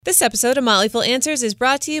This episode of Motleyful Answers is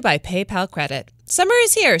brought to you by PayPal Credit. Summer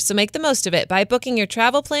is here, so make the most of it by booking your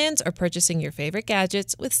travel plans or purchasing your favorite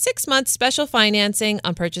gadgets with 6 months special financing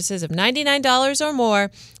on purchases of $99 or more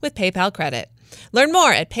with PayPal Credit. Learn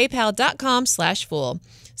more at paypal.com/fool.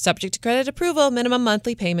 Subject to credit approval, minimum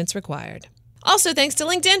monthly payments required. Also, thanks to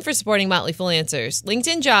LinkedIn for supporting Motleyful Answers.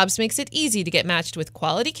 LinkedIn Jobs makes it easy to get matched with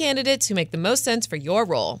quality candidates who make the most sense for your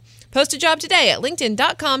role. Post a job today at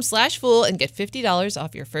linkedin.com/fool and get $50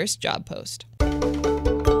 off your first job post.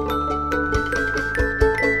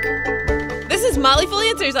 This is Motleyful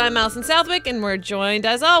Answers. I'm Allison Southwick, and we're joined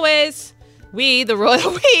as always... We, the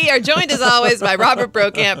royal we, are joined as always by Robert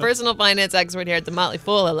Brokamp, personal finance expert here at the Motley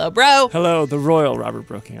Fool. Hello, bro. Hello, the royal Robert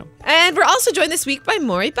Brokamp. And we're also joined this week by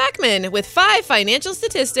Maury Beckman with 5 financial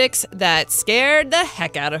statistics that scared the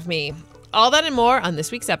heck out of me. All that and more on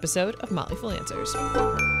this week's episode of Motley Fool Answers.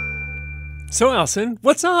 So, Allison,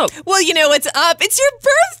 what's up? Well, you know what's up. It's your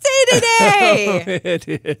birthday today. It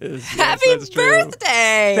is. Happy yes,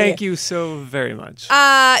 birthday. Thank you so very much.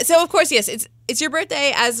 So, of course, yes, it's your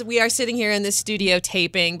birthday as we are sitting here in this studio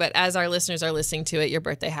taping, but as our listeners are listening to it, your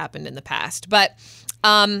birthday happened in the past. But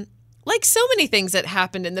like so many things that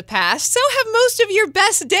happened in the past, so have most of your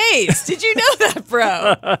best days. Did you know that,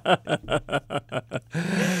 bro?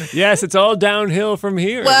 Yes, it's all downhill from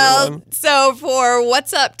here. Well, everyone. So for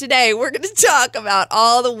What's Up today, we're going to talk about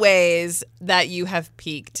all the ways that you have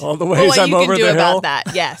peaked. All the ways I'm over the hill? What you can do about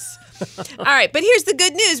that, yes. All right, but here's the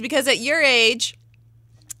good news, because at your age...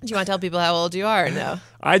 Do you want to tell people how old you are or no?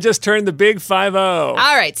 I just turned the big 50. All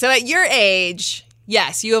right. So at your age,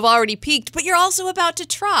 yes, you have already peaked, but you're also about to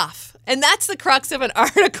trough. And that's the crux of an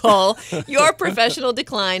article. Your professional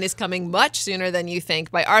decline is coming much sooner than you think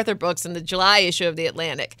by Arthur Brooks in the July issue of The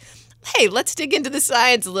Atlantic. Hey, let's dig into the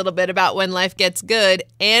science a little bit about when life gets good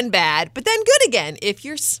and bad, but then good again if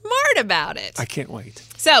you're smart about it. I can't wait.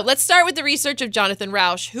 So let's start with the research of Jonathan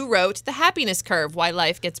Rauch, who wrote The Happiness Curve, Why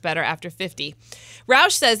Life Gets Better After 50. Rauch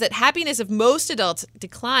says that happiness of most adults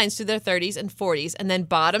declines through their 30s and 40s and then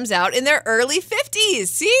bottoms out in their early 50s.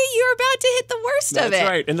 See, you're about to hit the worst of it. That's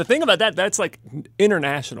right. And the thing about that's like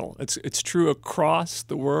international. It's true across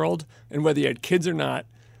the world. And whether you had kids or not,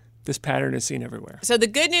 this pattern is seen everywhere. So the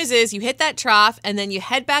good news is you hit that trough and then you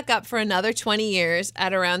head back up for another 20 years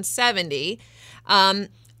at around 70. And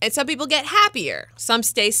some people get happier. Some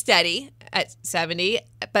stay steady at 70,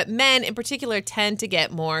 but men in particular tend to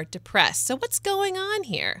get more depressed. So what's going on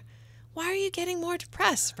here? Why are you getting more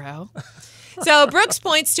depressed, bro? So Brooks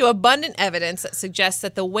points to abundant evidence that suggests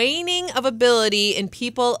that the waning of ability in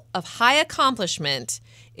people of high accomplishment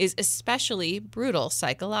is especially brutal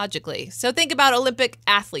psychologically. So think about Olympic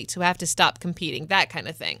athletes who have to stop competing, that kind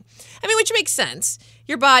of thing. I mean, which makes sense.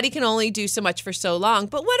 Your body can only do so much for so long,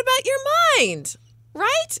 but what about your mind?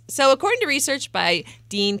 Right? So according to research by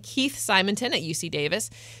Dean Keith Simonton at UC Davis,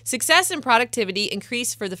 success and productivity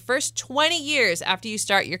increase for the first 20 years after you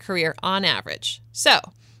start your career on average. So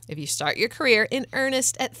if you start your career in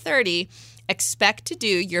earnest at 30, expect to do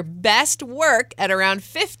your best work at around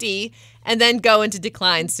 50 and then go into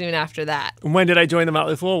decline soon after that. When did I join the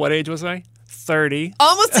Motley Fool? What age was I? 30.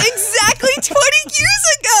 Almost exactly 20 years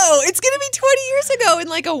ago. It's going to be 20 years ago in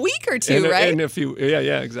like a week or two, right? In a few.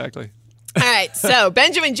 Yeah, exactly. All right. So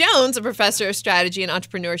Benjamin Jones, a professor of strategy and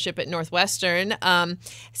entrepreneurship at Northwestern,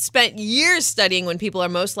 spent years studying when people are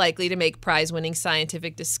most likely to make prize-winning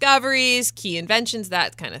scientific discoveries, key inventions,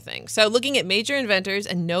 that kind of thing. So looking at major inventors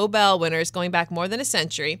and Nobel winners going back more than a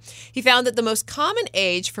century, he found that the most common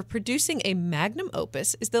age for producing a magnum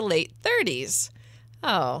opus is the late 30s.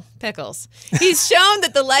 Oh, pickles. He's shown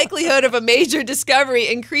that the likelihood of a major discovery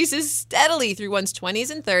increases steadily through one's 20s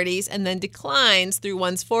and 30s and then declines through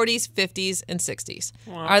one's 40s, 50s, and 60s.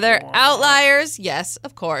 Are there outliers? Yes,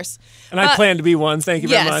 of course. And I plan to be one. Thank you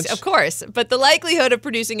very much. Yes, of course. But the likelihood of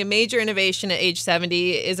producing a major innovation at age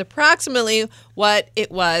 70 is approximately what it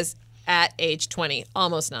was at age 20,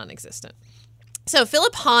 almost non-existent. So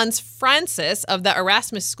Philip Hans Francis of the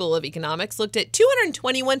Erasmus School of Economics looked at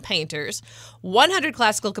 221 painters, 100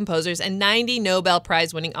 classical composers, and 90 Nobel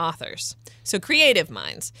Prize-winning authors, so creative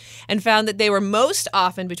minds, and found that they were most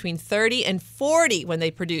often between 30 and 40 when they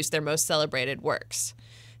produced their most celebrated works.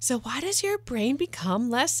 So why does your brain become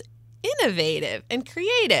less innovative and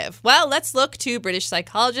creative? Well, let's look to British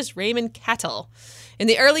psychologist Raymond Cattell. In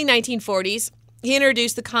the early 1940s, he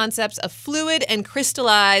introduced the concepts of fluid and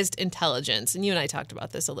crystallized intelligence. And you and I talked about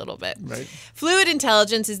this a little bit. Right. Fluid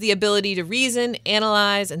intelligence is the ability to reason,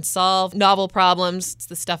 analyze, and solve novel problems. It's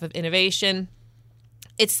the stuff of innovation.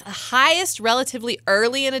 It's the highest relatively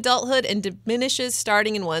early in adulthood and diminishes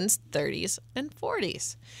starting in one's 30s and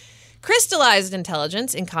 40s. Crystallized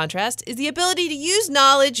intelligence, in contrast, is the ability to use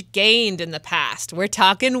knowledge gained in the past. We're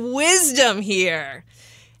talking wisdom here.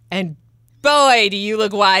 And boy, do you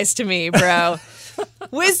look wise to me, bro.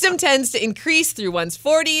 Wisdom tends to increase through one's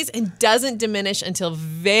 40s and doesn't diminish until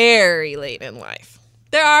very late in life.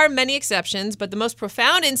 There are many exceptions, but the most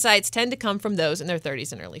profound insights tend to come from those in their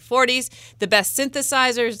 30s and early 40s. The best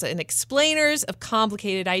synthesizers and explainers of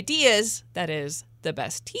complicated ideas, that is, the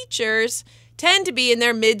best teachers, tend to be in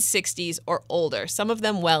their mid-60s or older, some of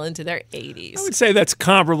them well into their 80s. I would say that's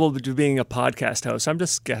comparable to being a podcast host. I'm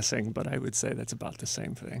just guessing, but I would say that's about the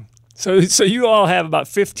same thing. So you all have about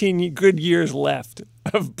 15 good years left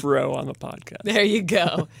of bro on the podcast. There you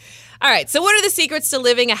go. All right, so what are the secrets to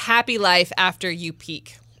living a happy life after you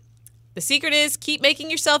peak? The secret is keep making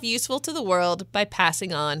yourself useful to the world by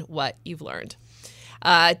passing on what you've learned.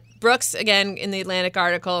 Brooks, again, in the Atlantic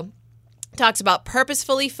article, talks about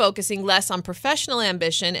purposefully focusing less on professional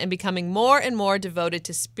ambition and becoming more and more devoted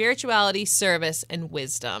to spirituality, service, and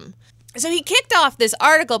wisdom. So he kicked off this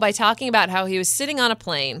article by talking about how he was sitting on a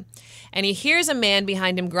plane and he hears a man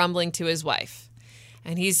behind him grumbling to his wife.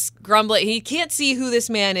 And he's grumbling. He can't see who this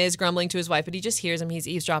man is grumbling to his wife, but he just hears him. He's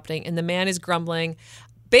eavesdropping. And the man is grumbling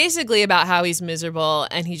basically about how he's miserable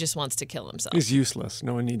and he just wants to kill himself. He's useless.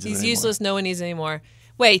 No one needs him anymore. He's useless. No one needs him anymore.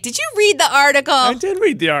 Wait, did you read the article? I did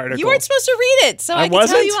read the article. You weren't supposed to read it, so I can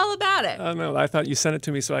tell you all about it. Oh, no. I thought you sent it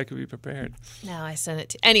to me so I could be prepared. No, I sent it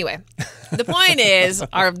to... Anyway, the point is,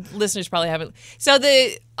 our listeners probably haven't... So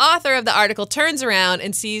the author of the article turns around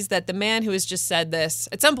and sees that the man who has just said this,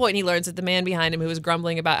 at some point he learns that the man behind him who was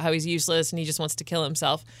grumbling about how he's useless and he just wants to kill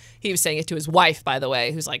himself, he was saying it to his wife, by the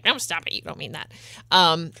way, who's like, no, stop it, you don't mean that,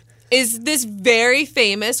 is this very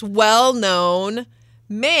famous, well-known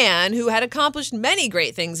man who had accomplished many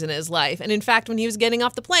great things in his life. And in fact, when he was getting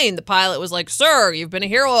off the plane, the pilot was like, sir, you've been a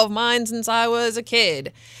hero of mine since I was a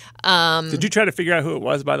kid. Did you try to figure out who it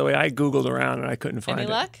was, by the way? I Googled around and I couldn't find it.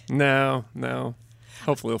 Any luck? No.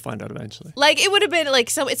 Hopefully we'll find out eventually. Like, it would have been like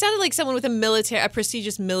it sounded like someone with a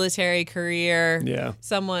prestigious military career. Yeah.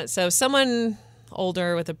 Someone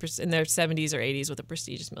older in their 70s or 80s with a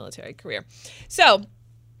prestigious military career. So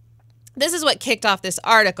this is what kicked off this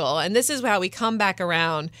article, and this is how we come back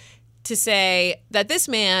around to say that this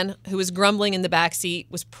man who was grumbling in the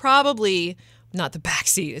backseat was probably not the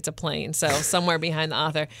backseat, it's a plane, so somewhere behind the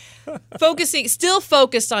author, still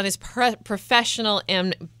focused on his professional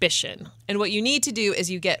ambition. And what you need to do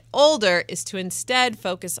as you get older is to instead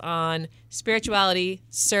focus on spirituality,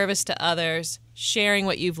 service to others, sharing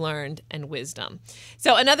what you've learned, and wisdom.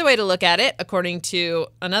 So another way to look at it, according to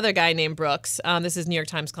another guy named Brooks, this is New York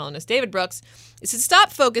Times columnist David Brooks, is to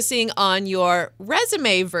stop focusing on your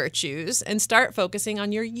resume virtues and start focusing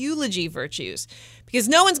on your eulogy virtues. Because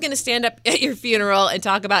no one's going to stand up at your funeral and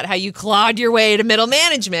talk about how you clawed your way to middle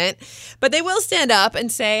management, but they will stand up and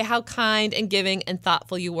say how kind and giving and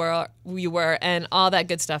thoughtful you were, and all that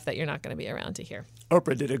good stuff that you're not going to be around to hear.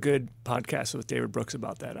 Oprah did a good podcast with David Brooks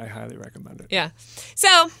about that. I highly recommend it. Yeah.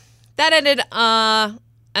 So that ended on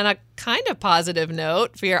a kind of positive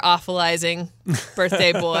note for your awfulizing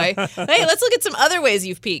birthday boy. Hey, let's look at some other ways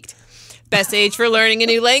you've peaked. Best age for learning a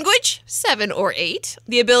new language, 7 or 8.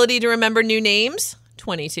 The ability to remember new names,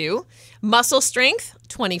 22. Muscle strength,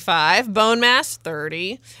 25. Bone mass,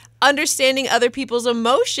 30. Understanding other people's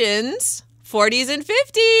emotions, 40s and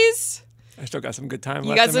 50s. I still got some good time left.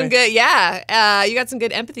 You got some good, yeah. You got some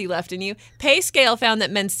good empathy left in you. Pay scale found that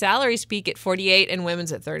men's salaries peak at 48 and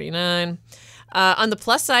women's at 39. On the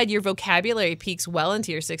plus side, your vocabulary peaks well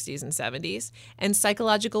into your 60s and 70s, and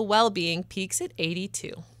psychological well-being peaks at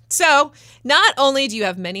 82. So not only do you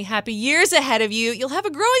have many happy years ahead of you, you'll have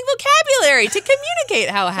a growing vocabulary to communicate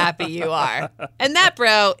how happy you are. And that,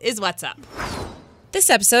 bro, is what's up. This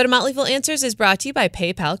episode of Motley Fool Answers is brought to you by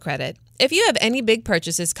PayPal Credit. If you have any big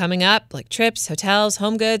purchases coming up, like trips, hotels,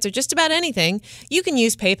 home goods, or just about anything, you can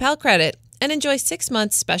use PayPal Credit and enjoy 6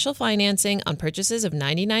 months special financing on purchases of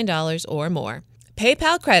 $99 or more.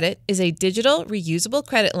 PayPal Credit is a digital, reusable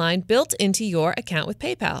credit line built into your account with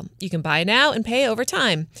PayPal. You can buy now and pay over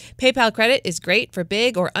time. PayPal Credit is great for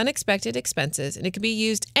big or unexpected expenses, and it can be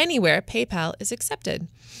used anywhere PayPal is accepted.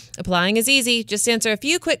 Applying is easy. Just answer a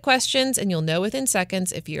few quick questions, and you'll know within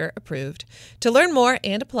seconds if you're approved. To learn more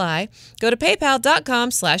and apply, go to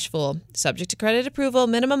paypal.com/fool. Subject to credit approval,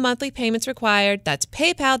 minimum monthly payments required. That's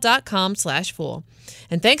paypal.com/fool.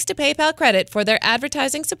 And thanks to PayPal Credit for their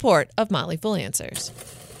advertising support of Motley Fool Answers.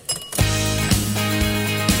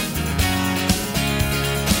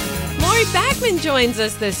 Lori Backman joins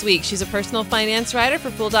us this week. She's a personal finance writer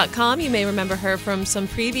for Fool.com. You may remember her from some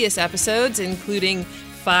previous episodes, including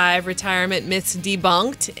 5 retirement myths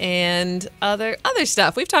debunked and other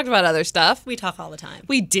stuff. We've talked about other stuff. We talk all the time.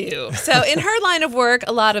 We do. So in her line of work,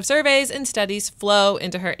 a lot of surveys and studies flow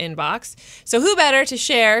into her inbox. So who better to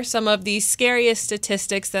share some of the scariest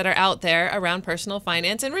statistics that are out there around personal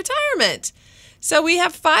finance and retirement? So we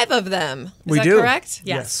have 5 of them. Is that correct?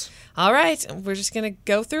 Yes. All right. We're just going to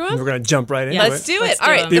go through them. We're going to jump right into Let's it. do it. All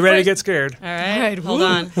right. Be ready to get scared. All right. All right, Hold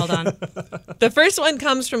on. The first one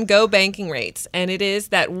comes from Go Banking Rates, and it is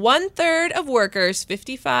that 1/3 of workers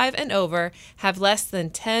 55 and over have less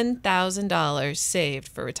than $10,000 saved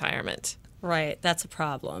for retirement. Right. That's a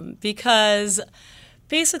problem because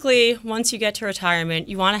basically, once you get to retirement,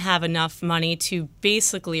 you want to have enough money to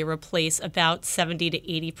basically replace about 70 to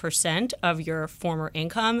 80% of your former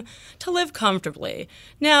income to live comfortably.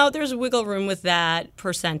 Now, there's wiggle room with that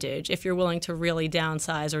percentage if you're willing to really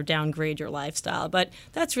downsize or downgrade your lifestyle, but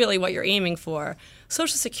that's really what you're aiming for.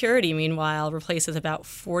 Social Security, meanwhile, replaces about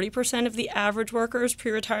 40% of the average worker's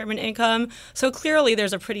pre-retirement income. So clearly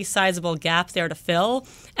there's a pretty sizable gap there to fill,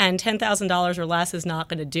 and $10,000 or less is not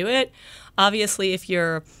going to do it. Obviously, if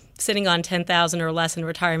you're sitting on $10,000 or less in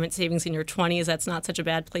retirement savings in your 20s, that's not such a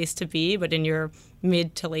bad place to be, but in your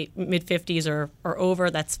mid 50s or over,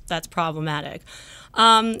 that's problematic.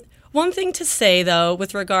 One thing to say, though,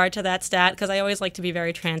 with regard to that stat, because I always like to be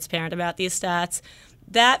very transparent about these stats,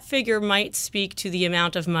 that figure might speak to the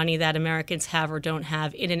amount of money that Americans have or don't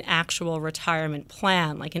have in an actual retirement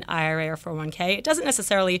plan, like an IRA or 401k. It doesn't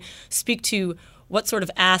necessarily speak to what sort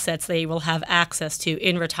of assets they will have access to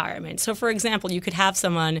in retirement. So, for example, you could have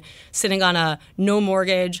someone sitting on a no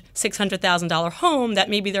mortgage, $600,000 home that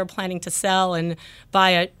maybe they're planning to sell and buy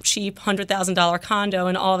a cheap $100,000 condo,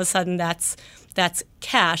 and all of a sudden that's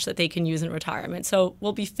cash that they can use in retirement. So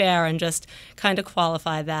we'll be fair and just kind of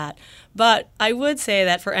qualify that. But I would say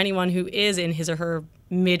that for anyone who is in his or her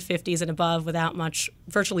mid-50s and above without much,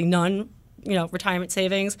 virtually none, retirement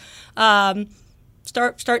savings,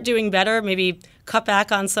 start doing better. Maybe cut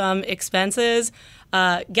back on some expenses.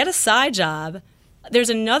 Get a side job. There's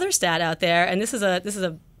another stat out there, and this is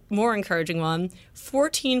a more encouraging one.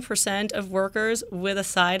 14% of workers with a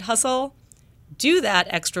side hustle do that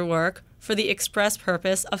extra work for the express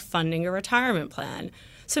purpose of funding a retirement plan.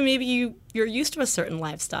 So maybe you're used to a certain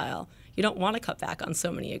lifestyle. You don't want to cut back on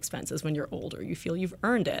so many expenses when you're older. You feel you've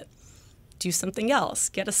earned it. Do something else.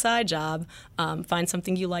 Get a side job. Find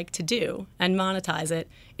something you like to do and monetize it.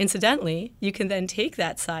 Incidentally, you can then take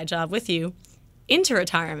that side job with you into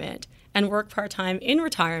retirement and work part-time in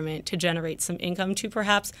retirement to generate some income to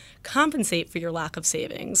perhaps compensate for your lack of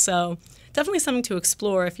savings. So definitely something to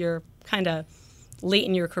explore if you're kind of late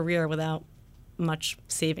in your career without much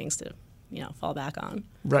savings to, fall back on.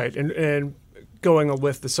 Right, and going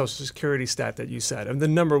with the Social Security stat that you said, and the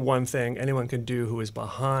number one thing anyone can do who is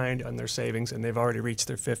behind on their savings and they've already reached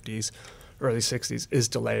their 50s, early 60s, is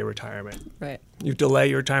delay retirement. Right. You delay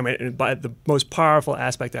your retirement, and by the most powerful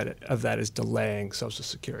aspect of that is delaying Social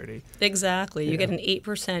Security. Exactly. You get an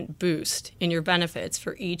 8% boost in your benefits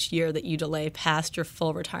for each year that you delay past your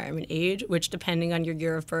full retirement age, which, depending on your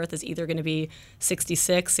year of birth, is either going to be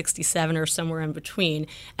 66, 67, or somewhere in between.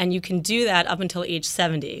 And you can do that up until age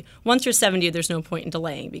 70. Once you're 70, there's no point in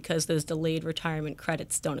delaying because those delayed retirement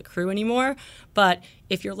credits don't accrue anymore. But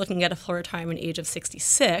if you're looking at a full retirement age of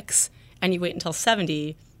 66 and you wait until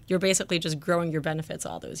 70, you're basically just growing your benefits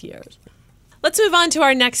all those years. Let's move on to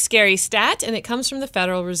our next scary stat, and it comes from the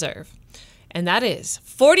Federal Reserve. And that is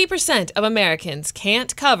 40% of Americans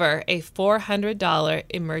can't cover a $400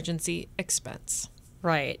 emergency expense.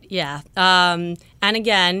 Right, yeah. And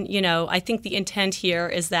again, I think the intent here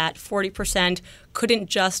is that 40% couldn't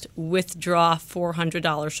just withdraw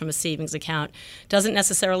 $400 from a savings account. Doesn't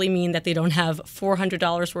necessarily mean that they don't have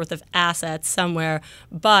 $400 worth of assets somewhere,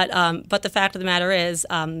 but the fact of the matter is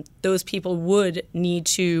those people would need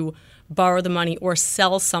to borrow the money or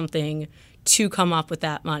sell something to come up with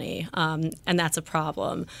that money, and that's a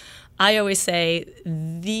problem. I always say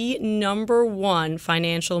the number one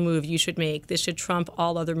financial move you should make, this should trump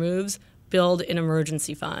all other moves, build an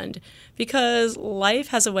emergency fund. Because life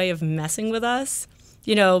has a way of messing with us.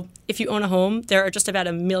 If you own a home, there are just about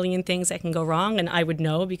a million things that can go wrong, and I would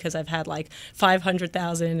know because I've had like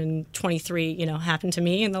 500,023, happen to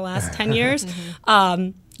me in the last 10 years.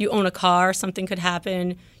 You own a car, something could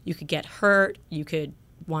happen. You could get hurt. You could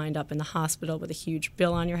wind up in the hospital with a huge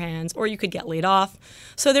bill on your hands, or you could get laid off.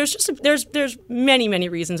 So there's many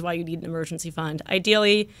reasons why you need an emergency fund.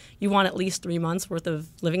 Ideally, you want at least 3 months worth of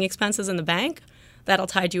living expenses in the bank. That'll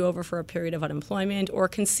tide you over for a period of unemployment, or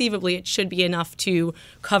conceivably it should be enough to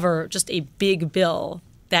cover just a big bill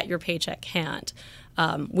that your paycheck can't.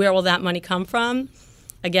 Where will that money come from?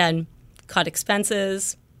 Again, cut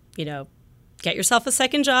expenses, get yourself a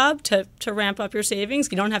second job to ramp up your savings.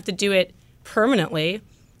 You don't have to do it permanently.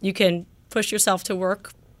 You can push yourself to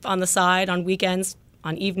work on the side, on weekends,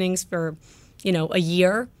 on evenings for, a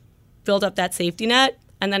year, build up that safety net.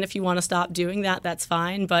 And then if you want to stop doing that, that's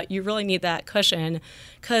fine. But you really need that cushion,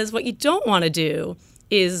 because what you don't want to do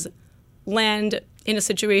is land in a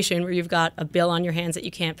situation where you've got a bill on your hands that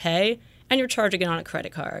you can't pay and you're charging it on a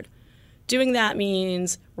credit card. Doing that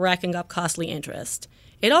means racking up costly interest.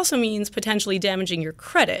 It also means potentially damaging your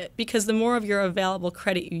credit, because the more of your available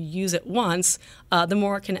credit you use at once, the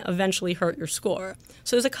more it can eventually hurt your score.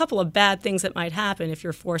 So there's a couple of bad things that might happen if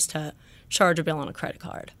you're forced to charge a bill on a credit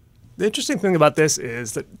card. The interesting thing about this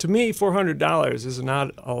is that, to me, $400 is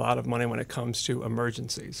not a lot of money when it comes to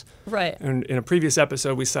emergencies. Right. And in a previous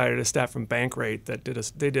episode, we cited a stat from Bankrate that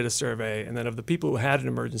they did a survey, and then of the people who had an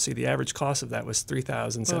emergency, the average cost of that was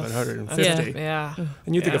 $3,750. Yeah.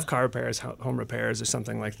 And you think of car repairs, home repairs, or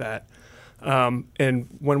something like that. And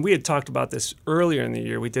when we had talked about this earlier in the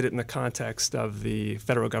year, we did it in the context of the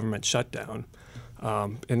federal government shutdown.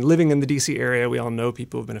 And living in the D.C. area, we all know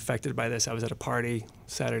people who have been affected by this. I was at a party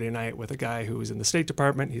Saturday night with a guy who was in the State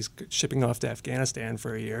Department. He's shipping off to Afghanistan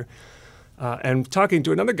for a year. And talking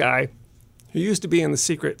to another guy who used to be in the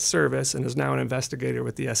Secret Service and is now an investigator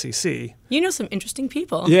with the SEC. You know some interesting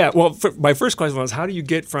people. Yeah, well, my first question was, how do you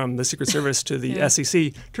get from the Secret Service to the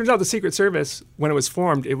SEC? Turns out the Secret Service, when it was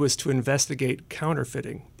formed, it was to investigate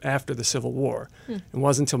counterfeiting after the Civil War. It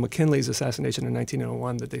wasn't until McKinley's assassination in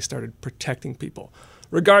 1901 that they started protecting people.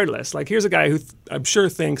 Regardless, here's a guy who I'm sure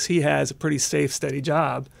thinks he has a pretty safe, steady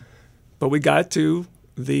job, but we got to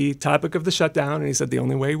the topic of the shutdown, and he said the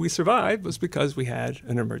only way we survived was because we had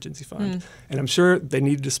an emergency fund. And I'm sure they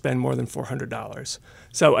needed to spend more than $400.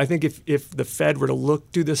 So I think if the Fed were to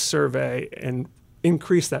do this survey and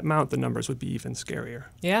increase that amount, the numbers would be even scarier.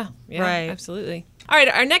 Yeah, Right. Absolutely. All right,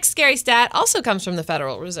 our next scary stat also comes from the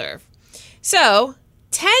Federal Reserve. So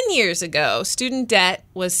 10 years ago, student debt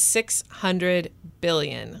was $600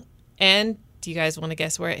 billion. And do you guys want to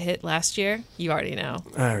guess where it hit last year? You already know.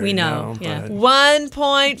 I already We know, yeah. but-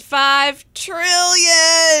 $1.5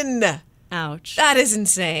 trillion. Ouch. That is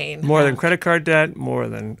insane. More than credit card debt, more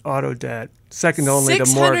than auto debt, second only to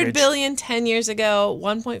mortgage. $600 billion 10 years ago,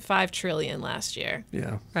 $1.5 trillion last year.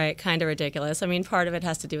 Yeah. Right, kind of ridiculous. I mean, part of it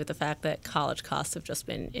has to do with the fact that college costs have just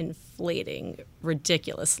been inflating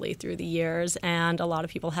ridiculously through the years, and a lot of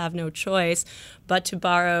people have no choice but to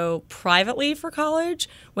borrow privately for college.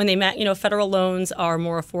 When they met, federal loans are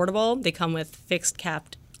more affordable. They come with fixed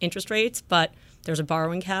capped interest rates, but there's a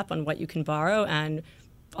borrowing cap on what you can borrow, and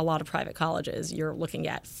a lot of private colleges, you're looking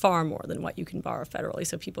at far more than what you can borrow federally.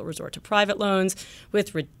 So people resort to private loans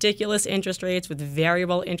with ridiculous interest rates, with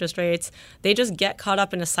variable interest rates. They just get caught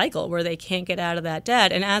up in a cycle where they can't get out of that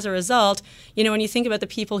debt. And as a result, when you think about the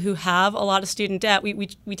people who have a lot of student debt, we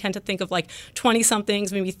tend to think of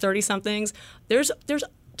 20-somethings, maybe 30-somethings. There's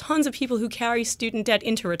tons of people who carry student debt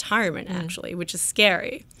into retirement, actually, which is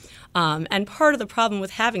scary. And part of the problem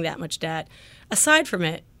with having that much debt, aside from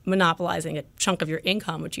it monopolizing a chunk of your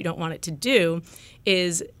income, which you don't want it to do,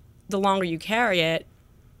 is the longer you carry it,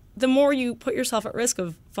 the more you put yourself at risk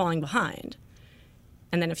of falling behind.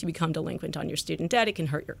 And then if you become delinquent on your student debt, it can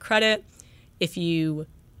hurt your credit. If you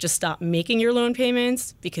just stop making your loan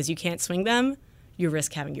payments because you can't swing them, you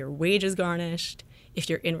risk having your wages garnished. If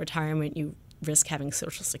you're in retirement, you risk having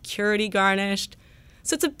Social Security garnished.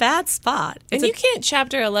 So it's a bad spot. And you can't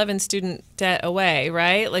Chapter 11 student debt away,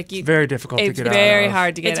 right? Very difficult to get out of. It's very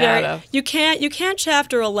hard to get out of. You can't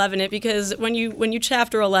Chapter 11 it, because when you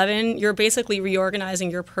Chapter 11, you're basically reorganizing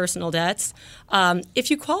your personal debts. If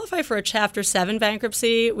you qualify for a Chapter 7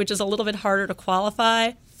 bankruptcy, which is a little bit harder to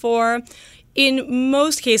qualify for, in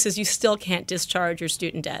most cases, you still can't discharge your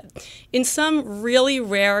student debt. In some really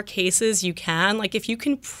rare cases, you can. If you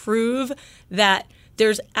can prove that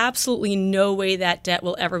there's absolutely no way that debt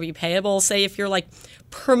will ever be payable. Say if you're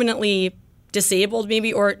permanently disabled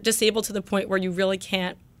maybe, or disabled to the point where you really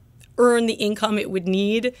can't earn the income it would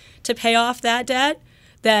need to pay off that debt,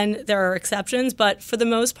 then there are exceptions. But for the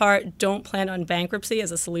most part, don't plan on bankruptcy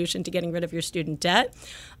as a solution to getting rid of your student debt.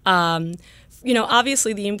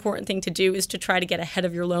 Obviously the important thing to do is to try to get ahead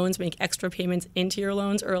of your loans, make extra payments into your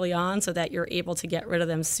loans early on so that you're able to get rid of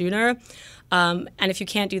them sooner. And if you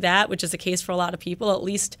can't do that, which is the case for a lot of people, at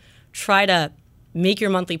least try to make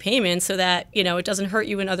your monthly payments so that, it doesn't hurt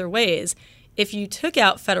you in other ways. If you took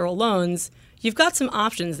out federal loans, you've got some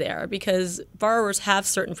options there because borrowers have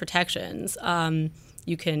certain protections.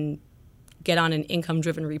 You can get on an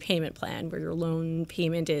income-driven repayment plan where your loan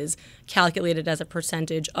payment is calculated as a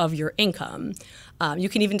percentage of your income. You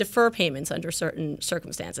can even defer payments under certain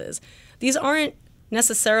circumstances. These aren't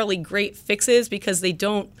necessarily great fixes because they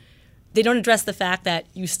don't address the fact that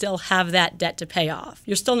you still have that debt to pay off.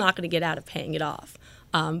 You're still not going to get out of paying it off.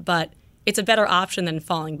 But it's a better option than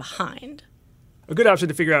falling behind. A good option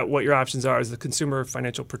to figure out what your options are is the Consumer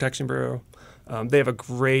Financial Protection Bureau. They have a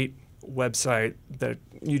great website that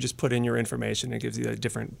you just put in your information. It gives you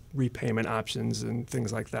different repayment options and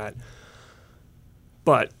things like that.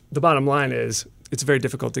 But the bottom line is it's very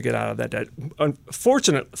difficult to get out of that debt.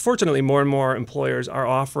 Fortunately, more and more employers are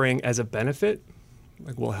offering as a benefit,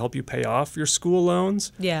 like we'll help you pay off your school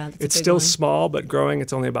loans. Yeah, that's it's a big still one. small but growing.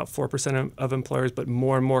 It's only about 4% of employers, but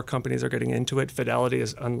more and more companies are getting into it. Fidelity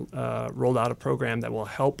has rolled out a program that will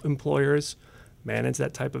help employers manage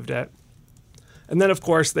that type of debt. And then, of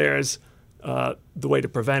course, there's the way to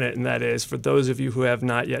prevent it, and that is for those of you who have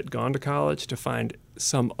not yet gone to college to find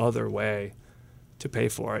some other way to pay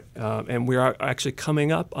for it. And we are actually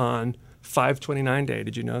coming up on 529 Day.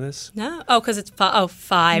 Did you know this? No. Oh, because it's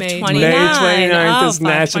 529. May 29th is Oh,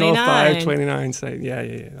 National 529. 529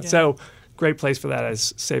 Day. Yeah. So great place for that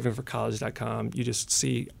is savingforcollege.com. You just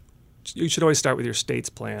see, you should always start with your state's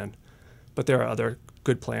plan, but there are other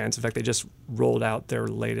good plans. In fact, they just rolled out their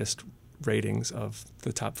latest ratings of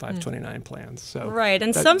the top 529 plans. So right,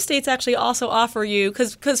 and some states actually also offer you,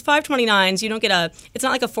 because 529s, you don't get it's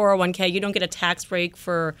not like a 401k, you don't get a tax break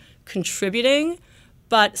for contributing,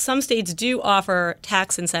 but some states do offer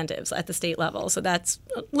tax incentives at the state level, so that's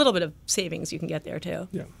a little bit of savings you can get there too.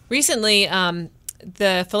 Yeah. Recently,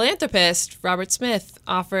 the philanthropist, Robert Smith,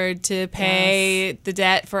 offered to pay the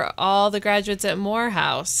debt for all the graduates at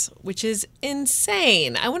Morehouse, which is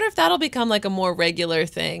insane. I wonder if that'll become like a more regular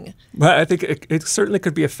thing. But I think it certainly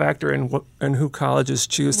could be a factor in who colleges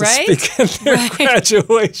choose to Right? speak at their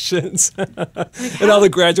graduations. And all the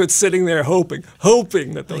graduates sitting there hoping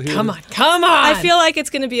that they'll hear Come it. on. I feel like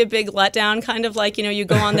it's going to be a big letdown, kind of like, you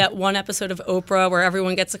go on that one episode of Oprah where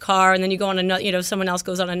everyone gets a car, and then you go on another, someone else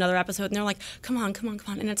goes on another episode, and they're like, come on.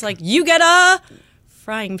 And it's like, you get a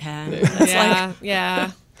frying pan. That's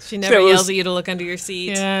yeah. She never So it was- yells at you to look under your seat.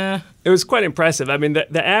 yeah. It was quite impressive. I mean,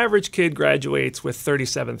 the average kid graduates with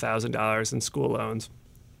 $37,000 in school loans.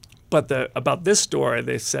 But about this story,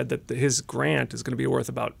 they said that his grant is going to be worth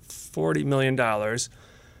about $40 million.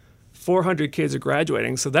 400 kids are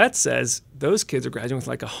graduating. So that says those kids are graduating with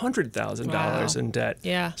like $100,000 in debt.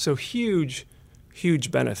 Yeah. So huge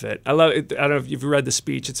benefit. I love it. I don't know if you've read the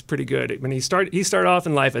speech. It's pretty good. When he started off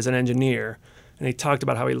in life as an engineer, and he talked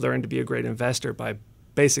about how he learned to be a great investor by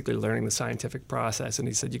basically learning the scientific process. And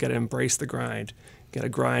he said, you got to embrace the grind. You got to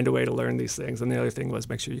grind away to learn these things. And the other thing was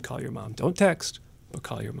make sure you call your mom. Don't text, but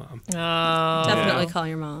call your mom. Oh. Definitely call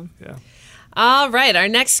your mom. Yeah. All right. Our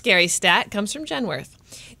next scary stat comes from Genworth.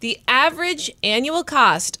 The average annual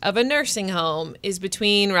cost of a nursing home is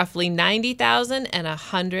between roughly $90,000 and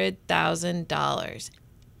 $100,000.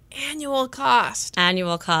 Annual cost.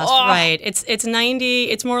 Right. It's 90.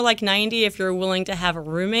 It's more like 90 if you're willing to have a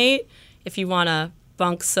roommate. If you want to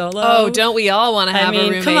bunk solo. Oh, don't we all want to have a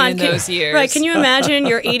roommate in those years? Right. Can you imagine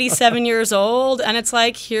you're 87 years old and it's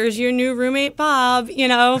like, here's your new roommate, Bob,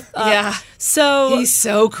 Yeah. So He's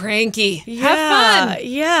so cranky. Have yeah, fun.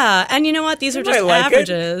 Yeah. And you know what? These are just Might like it.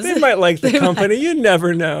 averages. They might like the company. You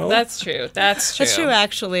never know. That's true. That's True,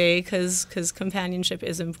 actually, because companionship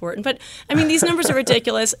is important. But, I mean, these numbers are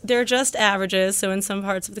ridiculous. They're just averages, so in some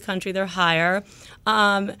parts of the country they're higher.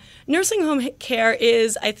 Nursing home care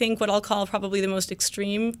is, I think, what I'll call probably the most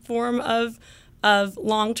extreme form of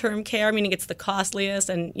long-term care, meaning it's the costliest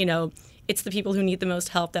and, it's the people who need the most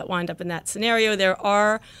help that wind up in that scenario. There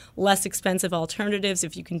are less expensive alternatives.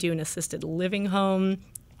 If you can do an assisted living home,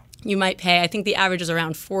 you might pay, I think the average is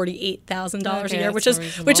around $48,000 a year, which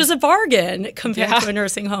is a bargain compared to a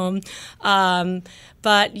nursing home.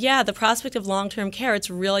 But yeah, the prospect of long-term care, it's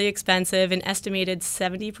really expensive. An estimated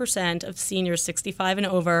 70% of seniors 65 and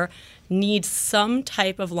over need some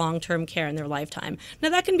type of long-term care in their lifetime. Now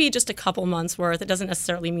that can be just a couple months worth. It doesn't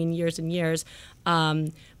necessarily mean years and years.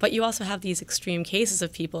 But you also have these extreme cases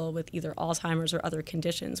of people with either Alzheimer's or other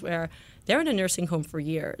conditions where they're in a nursing home for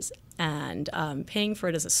years and paying for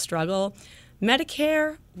it is a struggle.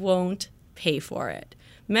 Medicare won't pay for it.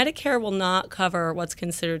 Medicare will not cover what's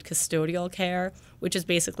considered custodial care, which is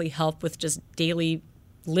basically help with just daily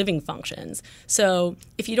living functions. So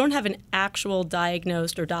if you don't have an actual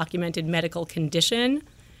diagnosed or documented medical condition,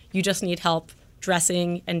 you just need help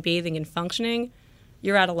dressing and bathing and functioning,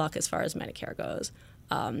 you're out of luck as far as Medicare goes.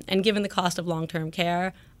 And given the cost of long-term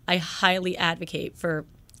care, I highly advocate for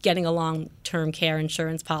getting a long-term care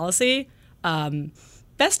insurance policy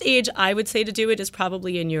Best age I would say to do it is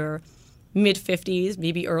probably in your mid-50s,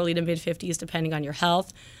 maybe early to mid-50s, depending on your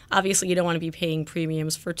health. Obviously, you don't want to be paying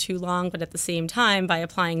premiums for too long, but at the same time, by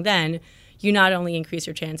applying then, you not only increase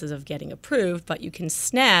your chances of getting approved, but you can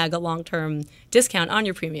snag a long-term discount on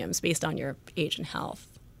your premiums based on your age and health.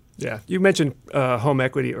 Yeah, you mentioned home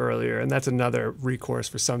equity earlier, and that's another recourse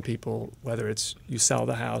for some people, whether it's you sell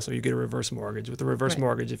the house or you get a reverse mortgage. With the reverse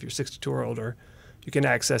mortgage, if you're 62 or older, you can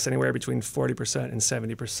access anywhere between 40% and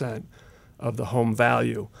 70% of the home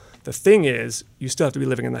value. The thing is, you still have to be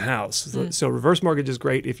living in the house. So reverse mortgage is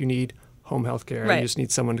great if you need home health care. You just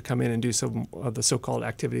need someone to come in and do some of the so-called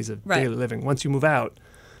activities of daily living. Once you move out,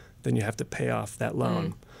 then you have to pay off that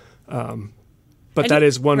loan. But that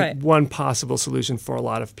is one possible solution for a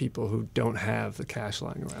lot of people who don't have the cash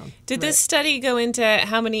lying around. Did this study go into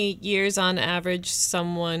how many years on average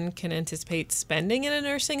someone can anticipate spending in a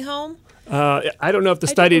nursing home? I don't know if the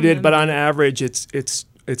study did, but on average, it's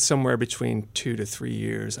somewhere between 2 to 3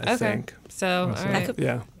 years, I think. So, all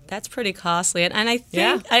right. That's pretty costly. And I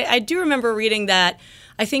think I do remember reading that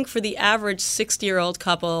I think for the average 60-year-old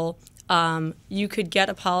couple, you could get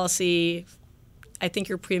a policy. I think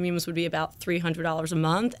your premiums would be about $300 a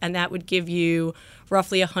month, and that would give you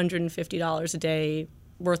roughly $150 a day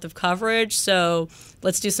worth of coverage. So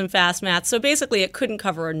let's do some fast math. So basically, it couldn't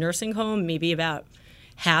cover a nursing home, maybe about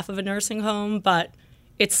half of a nursing home, but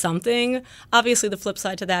it's something. Obviously, the flip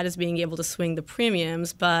side to that is being able to swing the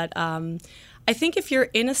premiums. But I think if you're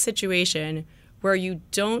in a situation where you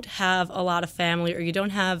don't have a lot of family or you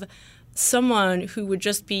don't have someone who would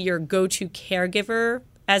just be your go-to caregiver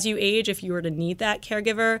as you age, if you were to need that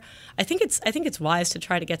caregiver, I think it's wise to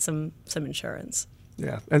try to get some insurance.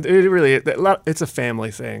 Yeah, and it really it's a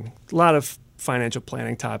family thing. A lot of financial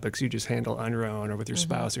planning topics you just handle on your own or with your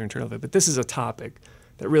spouse or internal, but this is a topic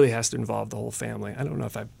that really has to involve the whole family. I don't know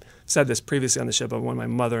if I've said this previously on the show, but when my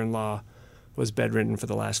mother-in-law was bedridden for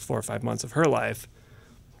the last 4 or 5 months of her life,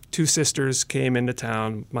 2 sisters came into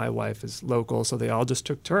town. My wife is local, so they all just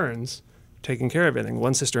took turns taking care of everything.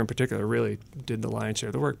 One sister in particular really did the lion's share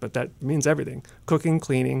of the work, but that means everything. Cooking,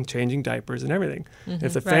 cleaning, changing diapers, and everything.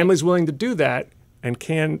 If the family's willing to do that and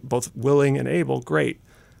can, both willing and able, great.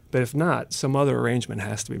 But if not, some other arrangement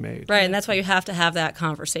has to be made. Right, and that's why you have to have that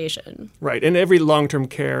conversation. Right, and every long-term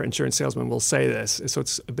care insurance salesman will say this, so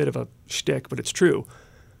it's a bit of a shtick, but it's true.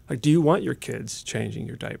 Like, do you want your kids changing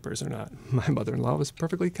your diapers or not? My mother-in-law was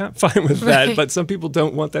perfectly fine with that, but some people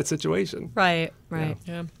don't want that situation. Right.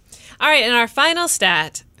 Yeah. All right, and our final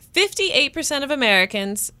stat, 58% of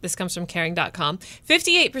Americans, this comes from caring.com,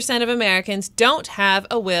 58% of Americans don't have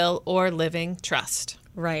a will or living trust.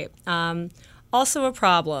 Right. Also a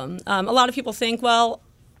problem. A lot of people think, well,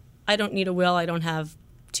 I don't need a will. I don't have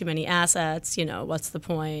too many assets. What's the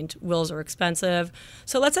point? Wills are expensive.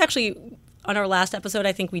 So let's actually, on our last episode,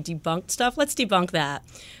 I think we debunked stuff. Let's debunk that.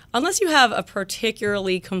 Unless you have a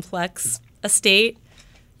particularly complex estate,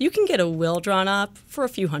 you can get a will drawn up for a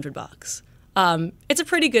few $100. It's a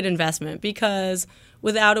pretty good investment because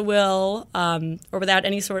without a will or without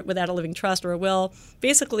a living trust or a will,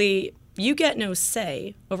 basically you get no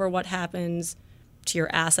say over what happens to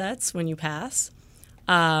your assets when you pass.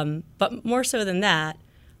 But more so than that,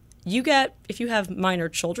 if you have minor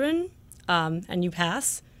children and you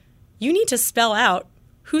pass, you need to spell out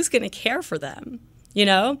who's going to care for them.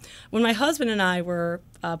 When my husband and I were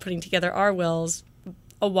putting together our wills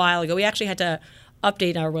a while ago, we actually had to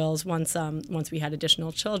update our wills once we had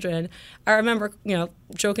additional children. I remember,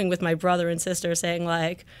 joking with my brother and sister saying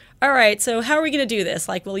like, all right, so how are we going to do this?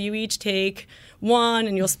 Like, will you each take one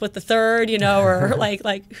and you'll split the third, or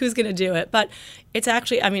like who's going to do it? But it's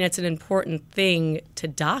actually, it's an important thing to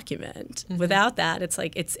document. Without that, it's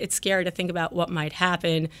like, it's scary to think about what might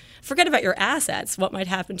happen. Forget about your assets, what might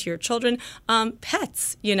happen to your children.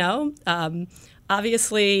 Pets,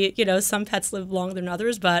 obviously, some pets live longer than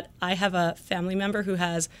others, but I have a family member who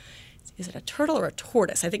has, is it a turtle or a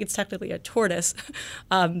tortoise? I think it's technically a tortoise.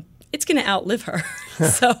 It's going to outlive her.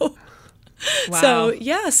 So,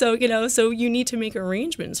 wow. So you need to make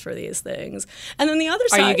arrangements for these things. And then the other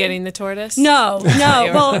side. Are you getting the tortoise? No.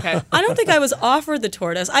 Well, okay. I don't think I was offered the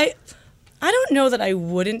tortoise. I don't know that I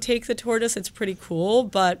wouldn't take the tortoise. It's pretty cool,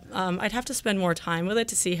 but I'd have to spend more time with it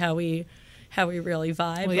to see how we really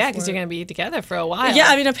vibe. Well, yeah, because you're going to be together for a while.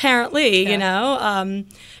 Yeah, apparently, and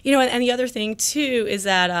the other thing too is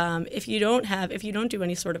that if you don't do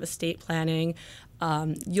any sort of estate planning,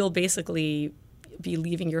 you'll basically be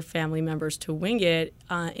leaving your family members to wing it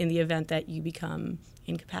in the event that you become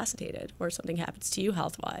incapacitated or something happens to you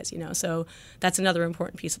health-wise. So that's another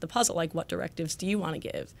important piece of the puzzle. Like, what directives do you want to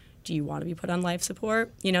give? Do you want to be put on life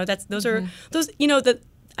support?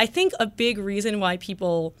 I think a big reason why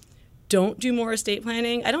people don't do more estate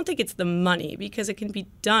planning, I don't think it's the money, because it can be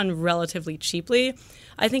done relatively cheaply.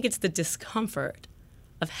 I think it's the discomfort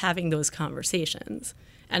of having those conversations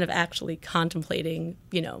and of actually contemplating,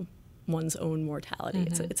 one's own mortality.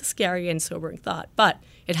 It's a scary and sobering thought, but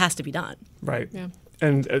it has to be done. Right. Yeah.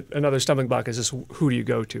 And another stumbling block is just who do you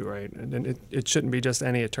go to, right? And it shouldn't be just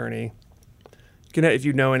any attorney. If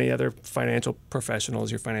you know any other financial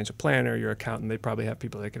professionals, your financial planner, your accountant, they probably have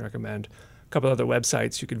people they can recommend. A couple other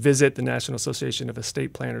websites. You could visit the National Association of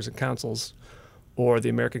Estate Planners and Counsels or the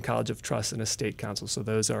American College of Trust and Estate Counsels. So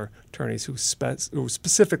those are attorneys who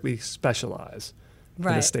specifically specialize in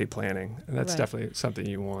estate planning. And that's definitely something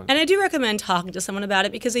you want. And I do recommend talking to someone about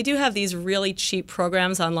it, because they do have these really cheap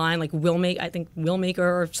programs online, like Willmaker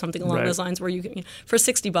or something along those lines, where you can, for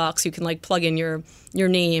 $60 you can plug in your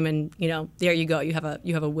name, and there you go, you have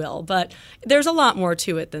a will. But there's a lot more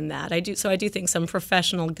to it than that. I do think some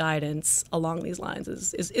professional guidance along these lines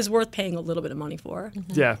is worth paying a little bit of money for.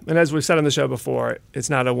 Yeah, and as we've said on the show before, it's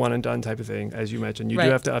not a one and done type of thing. As you mentioned, you do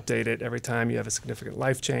have to update it every time you have a significant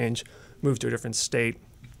life change, move to a different state,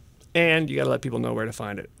 and you got to let people know where to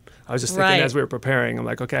find it. I was just thinking as we were preparing, I'm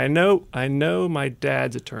like, okay, I know my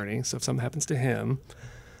dad's attorney, so if something happens to him,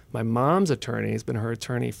 my mom's attorney has been her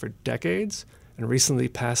attorney for decades and recently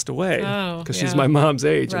passed away because she's my mom's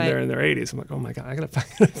age and they're in their 80s. I'm like, oh my God, I got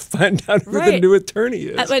to find out who the new attorney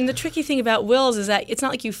is. And the tricky thing about wills is that it's not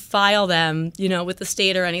like you file them, with the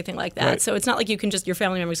state or anything like that. Right. So it's not like you can just, your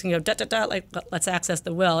family members can go, let's access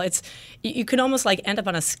the will. You can almost end up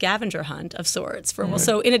on a scavenger hunt of sorts for a will.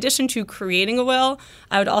 So in addition to creating a will,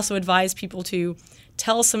 I would also advise people to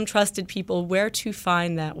tell some trusted people where to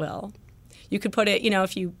find that will. You could put it,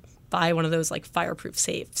 if you buy one of those fireproof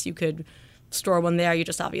safes, you could store one there. You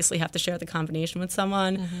just obviously have to share the combination with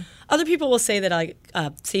someone. Other people will say that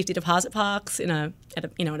a safety deposit box in a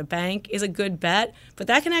bank is a good bet, but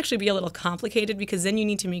that can actually be a little complicated, because then you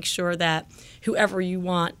need to make sure that whoever you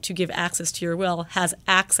want to give access to your will has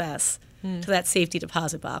access to that safety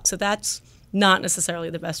deposit box. So that's not necessarily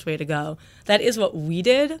the best way to go. That is what we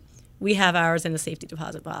did. We have ours in a safety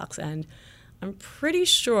deposit box, and I'm pretty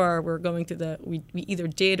sure we're going through we either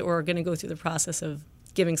did or are going to go through the process of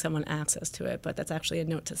giving someone access to it, but that's actually a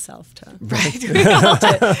note to self.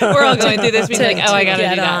 We're all going through this, being I got to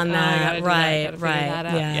do that. On that. Right.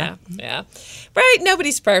 Yeah. Right.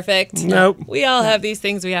 Nobody's perfect. Nope. We all have these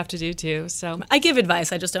things we have to do too. So I give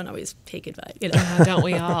advice. I just don't always take advice. Don't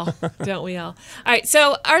we all? Don't we all? All right.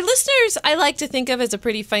 So our listeners, I like to think of as a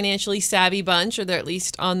pretty financially savvy bunch, or they're at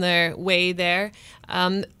least on their way there.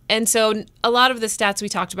 And so a lot of the stats we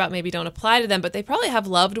talked about maybe don't apply to them, but they probably have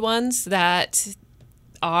loved ones that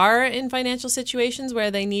are in financial situations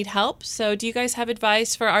where they need help. So do you guys have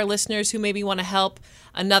advice for our listeners who maybe want to help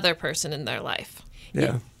another person in their life?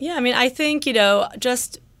 Yeah. Yeah, I mean, I think,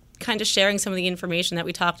 just kind of sharing some of the information that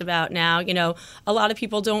we talked about now, a lot of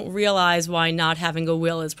people don't realize why not having a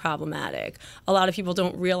will is problematic. A lot of people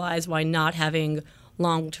don't realize why not having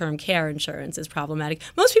long-term care insurance is problematic.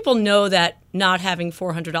 Most people know that not having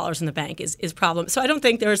 $400 in the bank is problem. So I don't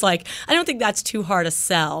think that's too hard to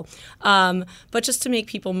sell. But just to make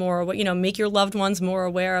people more, make your loved ones more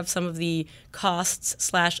aware of some of the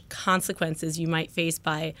costs/consequences you might face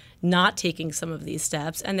by not taking some of these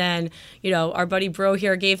steps. And then, our buddy Bro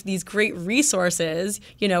here gave these great resources,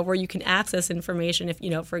 where you can access information if,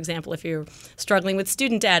 for example, if you're struggling with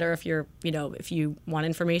student debt, or if you want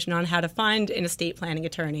information on how to find an estate planning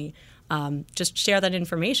attorney. Just share that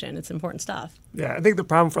information. It's important stuff. Yeah, I think the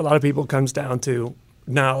problem for a lot of people comes down to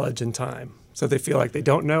knowledge and time. So they feel like they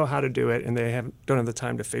don't know how to do it, and they don't have the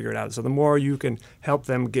time to figure it out. So the more you can help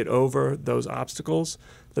them get over those obstacles,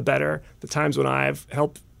 the better. The times when I've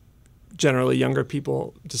helped generally younger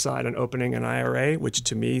people decide on opening an IRA, which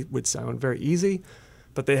to me would sound very easy,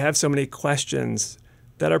 but they have so many questions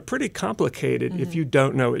that are pretty complicated if you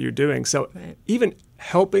don't know what you're doing. So even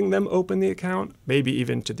helping them open the account, maybe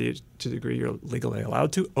even to the degree you're legally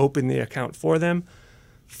allowed to, open the account for them,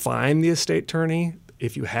 find the estate attorney.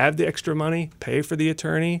 If you have the extra money, pay for the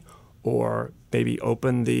attorney, or maybe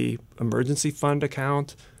open the emergency fund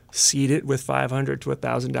account, seed it with $500 to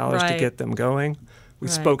 $1,000 to get them going. We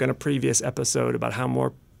spoke in a previous episode about how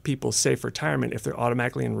more people save for retirement if they're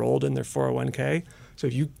automatically enrolled in their 401k. So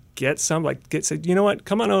if you say, you know what,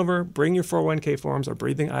 come on over, bring your 401k forms or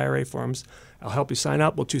breathing IRA forms. I'll help you sign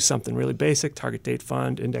up. We'll choose something really basic, target date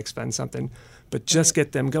fund, index fund, something. But just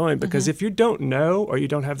get them going, because if you don't know or you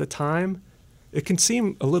don't have the time, it can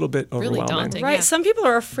seem a little bit overwhelming. Really daunting. Right. Yeah. Some people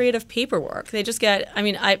are afraid of paperwork. They just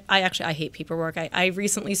I hate paperwork. I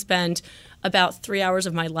recently spent about 3 hours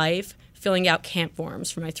of my life filling out camp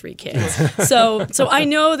forms for my 3 kids. So I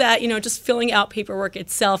know that, just filling out paperwork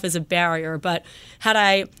itself is a barrier, but had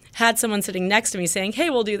I had someone sitting next to me saying, hey,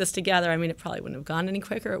 we'll do this together, it probably wouldn't have gone any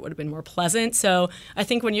quicker. It would have been more pleasant. So I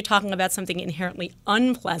think when you're talking about something inherently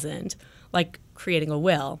unpleasant, like creating a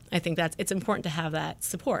will, I think it's important to have that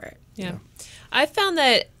support. Yeah. I found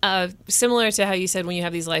that similar to how you said when you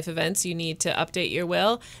have these life events, you need to update your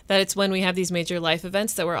will, that it's when we have these major life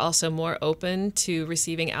events that we're also more open to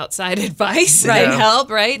receiving outside advice and help,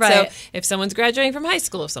 right? So if someone's graduating from high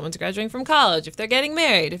school, if someone's graduating from college, if they're getting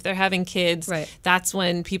married, if they're having kids, that's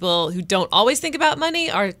when people who don't always think about money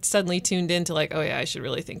are suddenly tuned into like, oh yeah, I should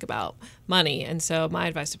really think about money. And so my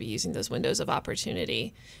advice would be using those windows of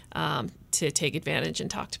opportunity to take advantage and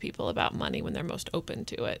talk to people about money when they're most open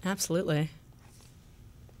to it. Absolutely.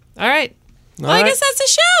 All right. I guess that's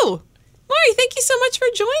the show. Maury, thank you so much for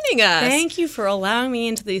joining us. Thank you for allowing me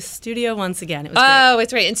into the studio once again. It was great.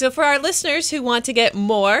 It's great. And so for our listeners who want to get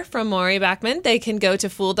more from Maury Backman, they can go to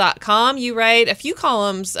Fool.com. You write a few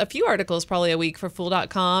columns, a few articles probably a week for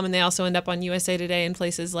Fool.com, and they also end up on USA Today and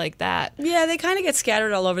places like that. Yeah, they kind of get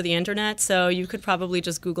scattered all over the internet, so you could probably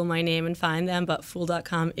just Google my name and find them, but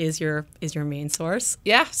Fool.com is your main source.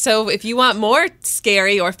 Yeah, so if you want more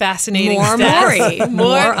scary or fascinating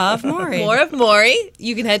more of Maury,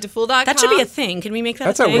 you can head to Fool.com. That should be a thing. Can we make that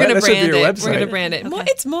That's a thing? We're going to should be brand your it. website. We're going to brand it. Okay.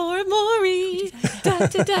 It's more of Maury. Da,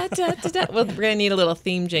 da, da, da, da, da. Well, we're going to need a little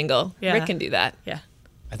theme jingle. Yeah. Rick can do that. Yeah.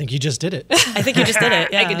 I think you just did it. I think you just did it.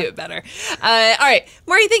 Yeah. I can do it better. All right.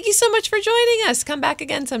 Maury, thank you so much for joining us. Come back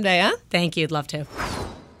again someday, huh? Thank you. I'd love to.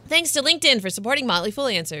 Thanks to LinkedIn for supporting Motley Fool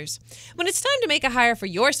Answers. When it's time to make a hire for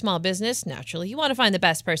your small business, naturally, you want to find the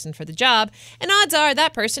best person for the job, and odds are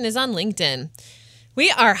that person is on LinkedIn. We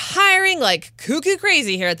are hiring like cuckoo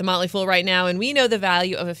crazy here at the Motley Fool right now, and we know the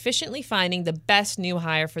value of efficiently finding the best new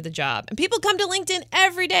hire for the job. And people come to LinkedIn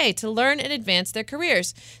every day to learn and advance their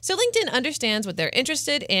careers. So LinkedIn understands what they're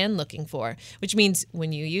interested and looking for, which means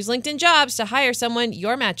when you use LinkedIn Jobs to hire someone,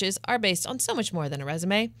 your matches are based on so much more than a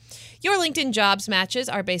resume. Your LinkedIn Jobs matches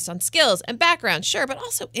are based on skills and background, sure, but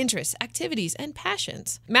also interests, activities, and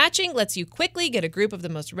passions. Matching lets you quickly get a group of the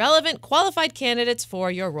most relevant, qualified candidates for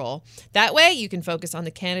your role. That way, you can focus on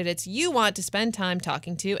the candidates you want to spend time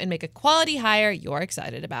talking to and make a quality hire you're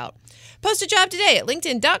excited about. Post a job today at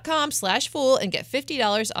linkedin.com/fool and get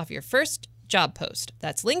 $50 off your first job post.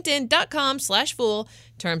 That's linkedin.com/fool.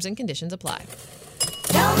 Terms and conditions apply.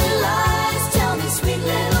 Tell me lies, tell me sweet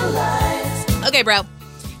little lies. Okay, bro.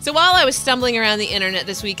 So while I was stumbling around the internet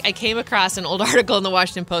this week, I came across an old article in the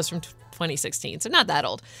Washington Post from 2016, so not that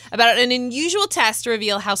old, about an unusual test to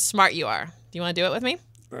reveal how smart you are. Do you want to do it with me?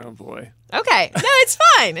 Oh, boy. Okay. No, it's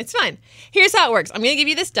fine. It's fine. Here's how it works. I'm going to give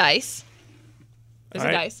you this dice. There's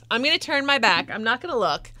a dice. I'm going to turn my back. I'm not going to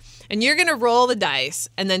look. And you're going to roll the dice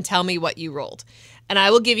and then tell me what you rolled. And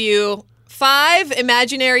I will give you $5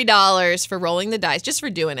 imaginary dollars for rolling the dice, just for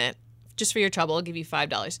doing it. Just for your trouble, I'll give you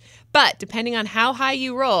 $5. But depending on how high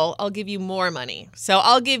you roll, I'll give you more money. So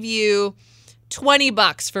I'll give you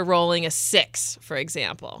 $20 for rolling a 6, for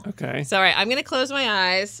example. Okay. So, all right, I'm going to close my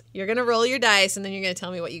eyes. You're going to roll your dice, and then you're going to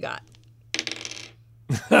tell me what you got.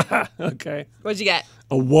 Okay. What'd you get?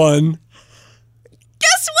 A 1.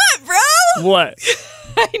 Guess what, bro? What?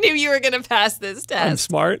 I knew you were going to pass this test. I'm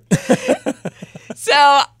smart.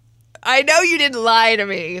 So I know you didn't lie to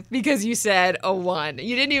me because you said a 1.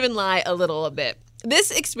 You didn't even lie a little bit.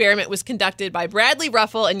 This experiment was conducted by Bradley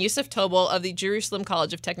Ruffel and Yusuf Tobel of the Jerusalem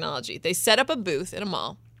College of Technology. They set up a booth in a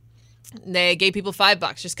mall. They gave people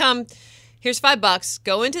 $5. Just come. Here's $5.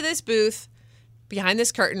 Go into this booth behind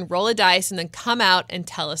this curtain, roll a dice, and then come out and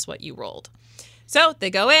tell us what you rolled. So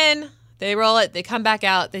they go in, they roll it, they come back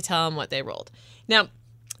out, they tell them what they rolled. Now,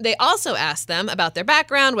 they also asked them about their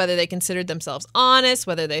background, whether they considered themselves honest,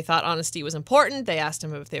 whether they thought honesty was important. They asked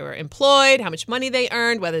them if they were employed, how much money they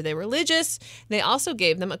earned, whether they were religious. They also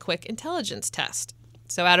gave them a quick intelligence test.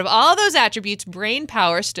 So out of all those attributes, brain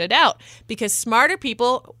power stood out because smarter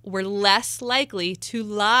people were less likely to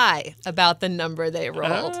lie about the number they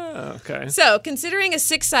rolled. Okay. So considering a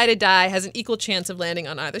 6-sided die has an equal chance of landing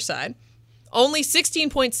on either side, only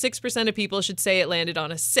 16.6% of people should say it landed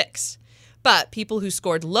on a 6. But people who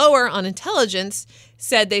scored lower on intelligence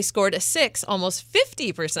said they scored a 6 almost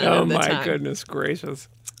 50% of the time. Oh, my goodness gracious.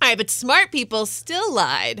 All right, but smart people still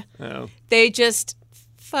lied. Oh. They just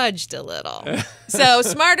fudged a little. So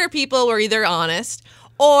smarter people were either honest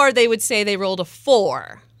or they would say they rolled a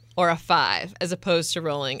 4 or a 5 as opposed to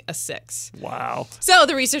rolling a 6. Wow. So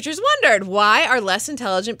the researchers wondered, why are less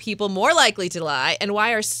intelligent people more likely to lie, and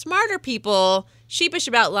why are smarter people sheepish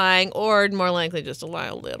about lying or more likely just to lie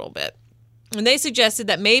a little bit? And they suggested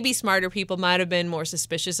that maybe smarter people might have been more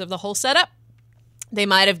suspicious of the whole setup. They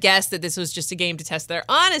might have guessed that this was just a game to test their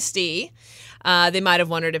honesty. They might have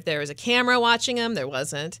wondered if there was a camera watching them. There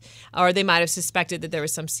wasn't. Or they might have suspected that there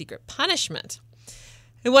was some secret punishment.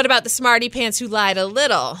 And what about the smarty pants who lied a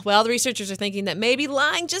little? Well, the researchers are thinking that maybe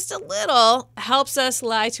lying just a little helps us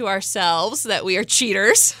lie to ourselves that we are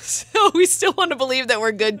cheaters. So we still want to believe that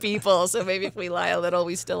we're good people. So maybe if we lie a little,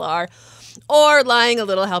 we still are. Or lying a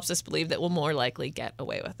little helps us believe that we'll more likely get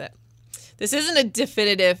away with it. This isn't a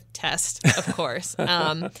definitive test, of course.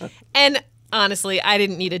 And honestly, I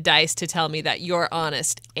didn't need a dice to tell me that you're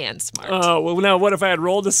honest and smart. Oh, well, now what if I had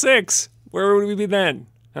rolled a 6? Where would we be then?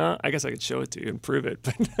 I guess I could show it to you and prove it,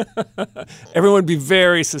 but everyone would be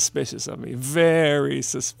very suspicious of me. Very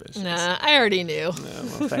suspicious. Nah, I already knew.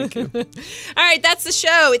 Well, thank you. All right, that's the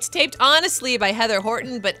show. It's taped honestly by Heather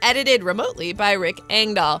Horton, but edited remotely by Rick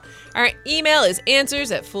Engdahl. Our email is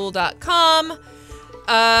answers@fool.com.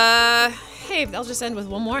 Hey, I'll just end with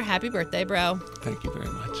one more. Happy birthday, bro. Thank you very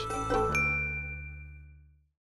much.